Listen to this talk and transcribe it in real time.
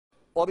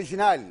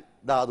orijinal,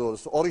 daha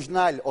doğrusu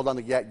orijinal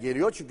olanı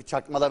geliyor çünkü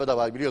çakmaları da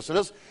var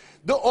biliyorsunuz.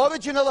 The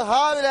Original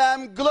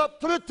Harlem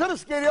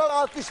Globetrotters geliyor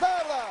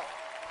alkışlarla.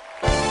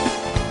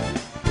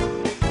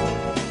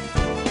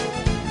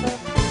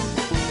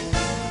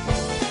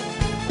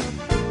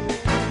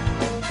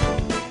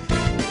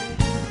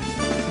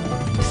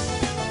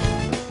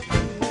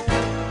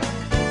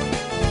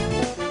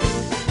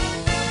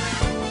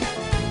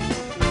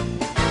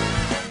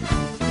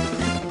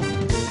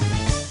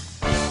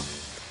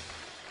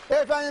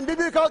 Efendim bir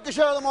büyük alkış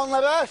alalım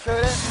onlara.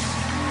 Şöyle.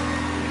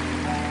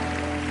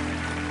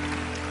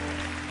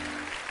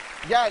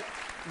 Gel.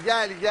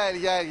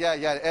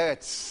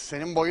 Evet,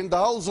 senin boyun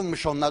daha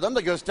uzunmuş onlardan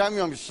da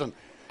göstermiyormuşsun.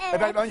 Evet.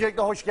 Efendim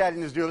öncelikle hoş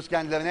geldiniz diyoruz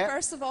kendilerine.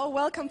 First of all,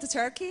 welcome to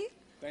Turkey.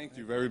 Thank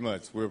you very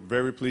much. We're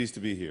very pleased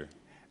to be here.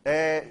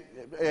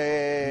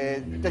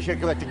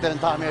 Teşekkür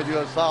ettiklerini tahmin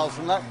ediyoruz, sağ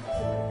olsunlar.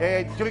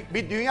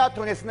 Bir dünya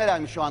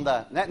turnesindelermiş şu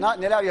anda.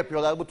 Neler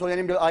yapıyorlar? Bu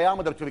turnenin bir ayağı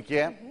mıdır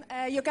Türkiye?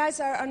 You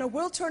guys are on a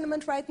world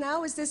tournament right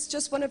now. Is this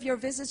just one of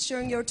your visits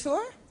during your tour?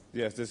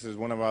 Yes, this is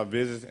one of our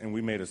visits, and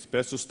we made a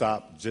special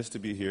stop just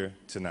to be here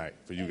tonight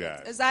for you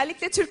guys.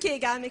 Özellikle Türkiye'ye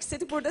gelmek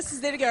istedik, burada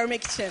sizleri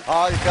görmek için.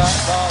 Harika,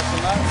 sağ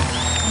olsunlar.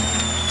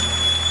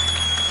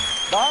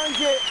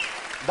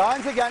 Daha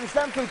önce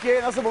gelmişler mi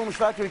Türkiye'ye? Nasıl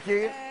bulmuşlar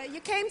Türkiye'yi?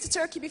 You came to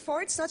Turkey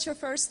before. It's not your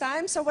first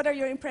time. So what are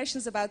your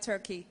impressions about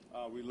Turkey?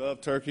 We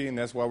love Turkey, and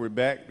that's why we're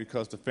back,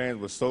 because the fans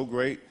were so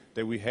great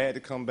that we had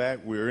to come back.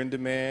 We're in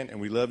demand,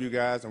 and we love you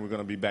guys, and we're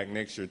going to be back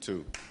next year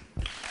too.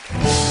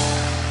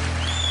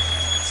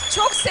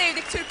 Çok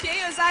sevdik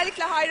Türkiye'yi.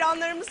 Özellikle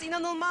hayranlarımız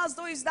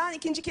inanılmazdı. O yüzden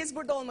ikinci kez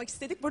burada olmak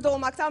istedik. Burada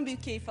olmaktan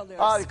büyük keyif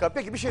alıyoruz. Harika.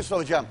 Peki bir şey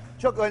soracağım.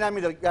 Çok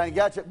önemlidir. Yani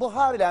gerçek bu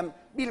Harlem,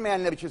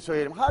 bilmeyenler için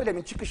söyleyelim.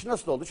 Harlem'in çıkışı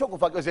nasıl oldu? Çok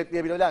ufak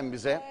özetleyebilirler mi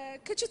bize?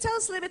 Could you tell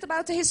us a little bit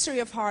about the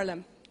history of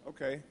Harlem?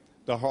 Okay.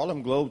 The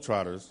Harlem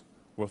Globetrotters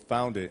were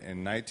founded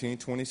in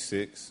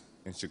 1926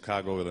 in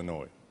Chicago,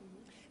 Illinois.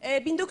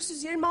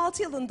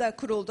 1926 yılında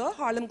kuruldu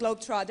Harlem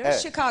Globetrotters, Evet.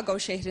 Chicago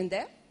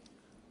şehrinde.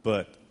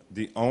 But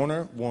the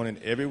owner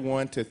wanted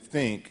everyone to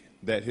think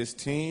that his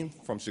team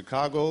from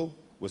Chicago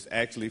was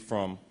actually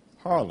from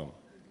Harlem.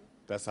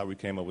 That's how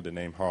we came up with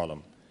the name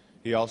Harlem.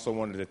 He also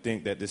wanted to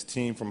think that this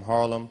team from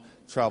Harlem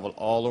traveled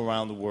all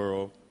around the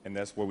world, and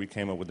that's where we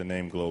came up with the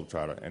name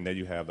Globetrotter. And there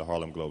you have the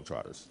Harlem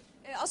Globetrotters.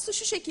 Aslında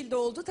şu şekilde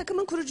oldu.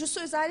 Takımın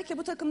kurucusu özellikle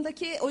bu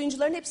takımdaki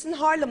oyuncuların hepsinin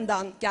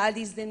Harlem'dan geldiği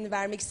izlenimini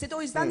vermek istedi.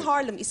 O yüzden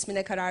Harlem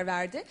ismine karar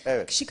verdi.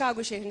 Evet.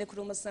 Chicago şehrinde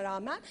kurulmasına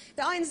rağmen.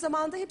 Ve aynı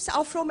zamanda hepsi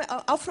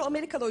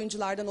Afro-Amerikalı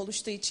oyunculardan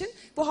oluştuğu için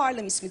bu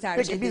Harlem ismi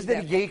tercih edildi. Peki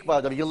bizde bir geyik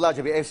vardır.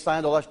 Yıllarca bir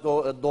efsane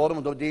doğru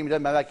mudur değil mi de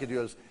merak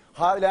ediyoruz.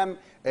 Harlem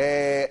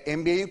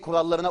NBA'in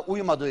kurallarına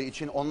uymadığı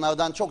için,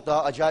 onlardan çok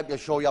daha acayip bir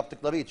şov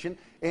yaptıkları için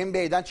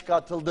NBA'den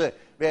çıkartıldı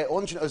ve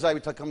onun için özel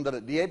bir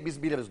takımdır diye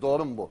biz biliriz.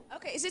 Doğru mu bu?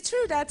 Okay, is it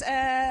true that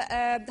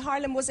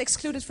Harlem was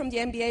excluded from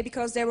the NBA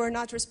because they were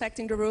not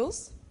respecting the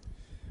rules?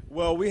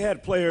 Well, we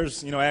had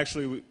players,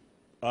 actually,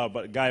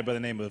 but a guy by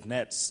the name of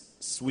Nat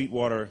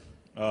Sweetwater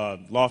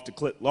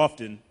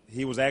Lofton.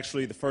 He was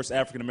actually the first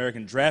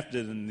African-American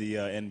drafted in the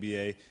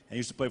NBA and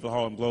used to play for the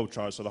Harlem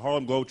Globetrotters. So the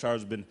Harlem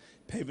Globetrotters have been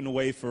paving the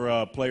way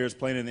for players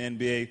playing in the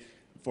NBA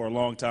for a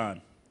long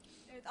time.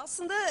 Evet,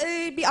 aslında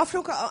bir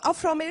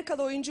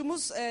Afro-Amerikalı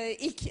oyuncumuz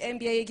ilk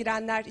NBA'ye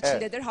girenler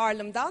içindedir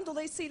Harlem'dan.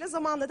 Dolayısıyla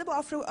zamanla da bu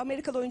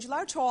Afro-Amerikalı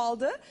oyuncular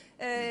çoğaldı.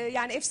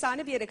 Yani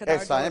efsane bir yere kadar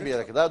Efsane doğru. bir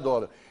yere kadar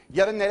doğru.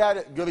 Yarın neler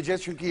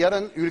göreceğiz? Çünkü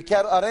yarın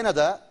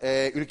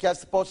Ülker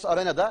Sports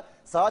Arena'da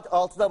saat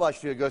 6'da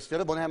başlıyor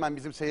gösteri. Bunu hemen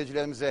bizim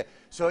seyircilerimize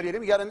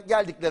söyleyelim. Yarın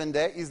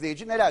geldiklerinde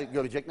izleyici neler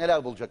görecek,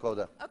 neler bulacak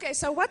orada? Okay,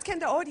 so what can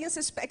the audience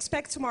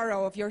expect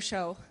tomorrow of your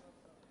show?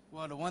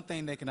 Well, the one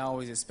thing they can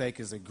always expect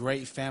is a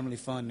great family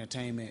fun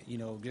entertainment,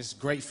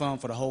 just great fun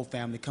for the whole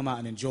family. Come out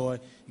and enjoy.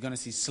 You're going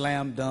to see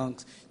slam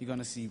dunks. You're going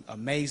to see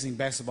amazing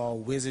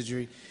basketball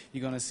wizardry.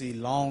 You're going to see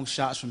long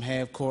shots from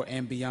half court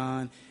and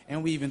beyond.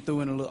 And we even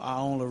threw in our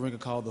own little wrinkle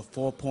called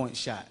the 4-point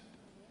shot.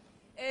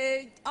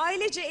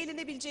 Ailece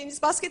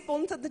eğlenebileceğiniz,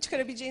 basketbolun tadını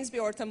çıkarabileceğiniz bir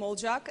ortam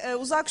olacak.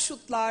 Uzak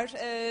şutlar,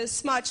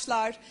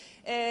 smaçlar,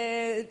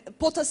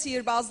 pota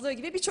sihirbazlığı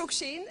gibi birçok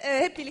şeyin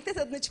hep birlikte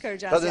tadını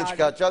çıkaracağız. Tadını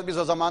çıkartacağız. Biz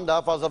o zaman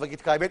daha fazla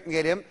vakit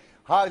kaybetmeyelim.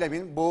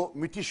 Harlem'in bu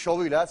müthiş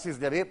şovuyla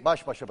sizleri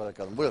baş başa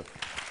bırakalım. Buyurun.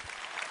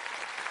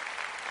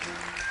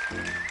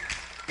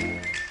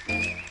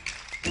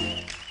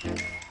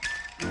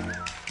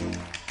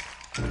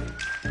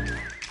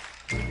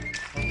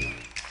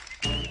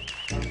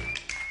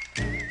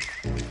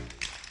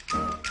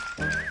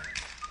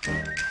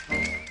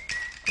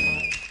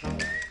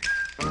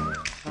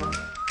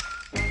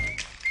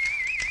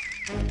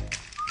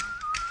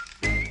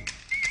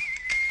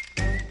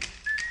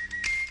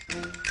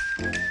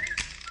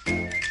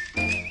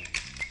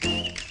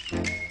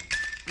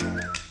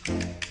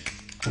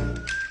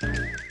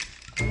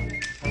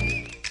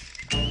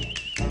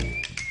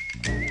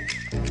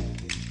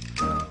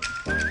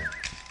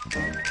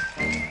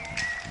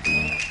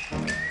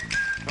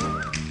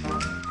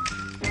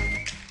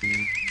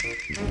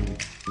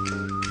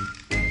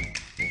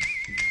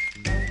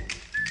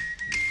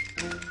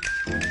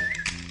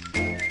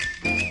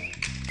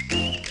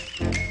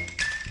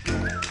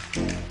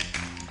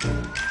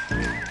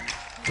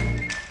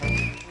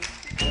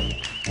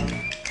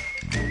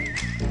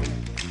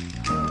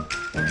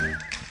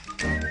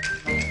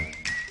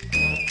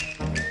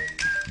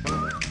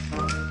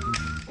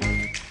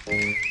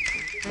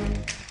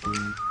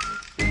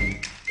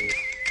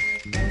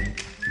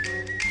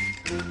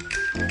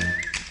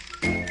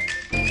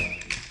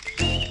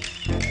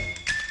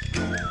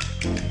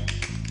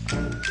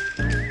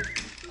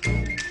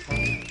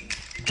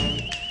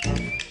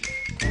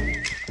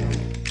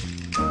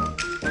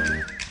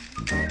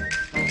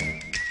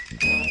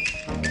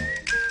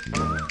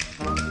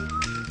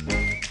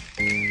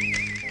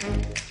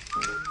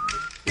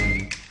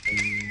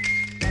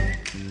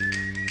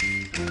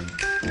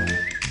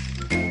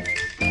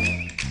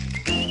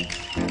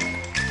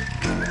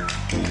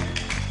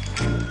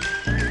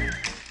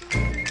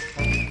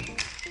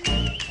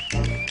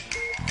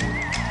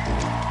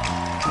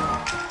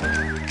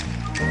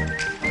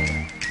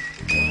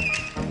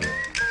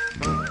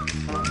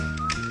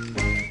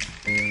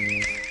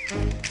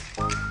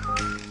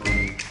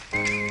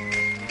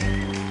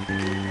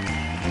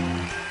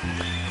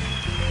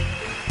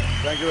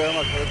 Thank you very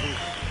much.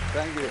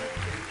 Thank you.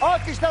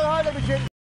 Alkışlar Harlem için.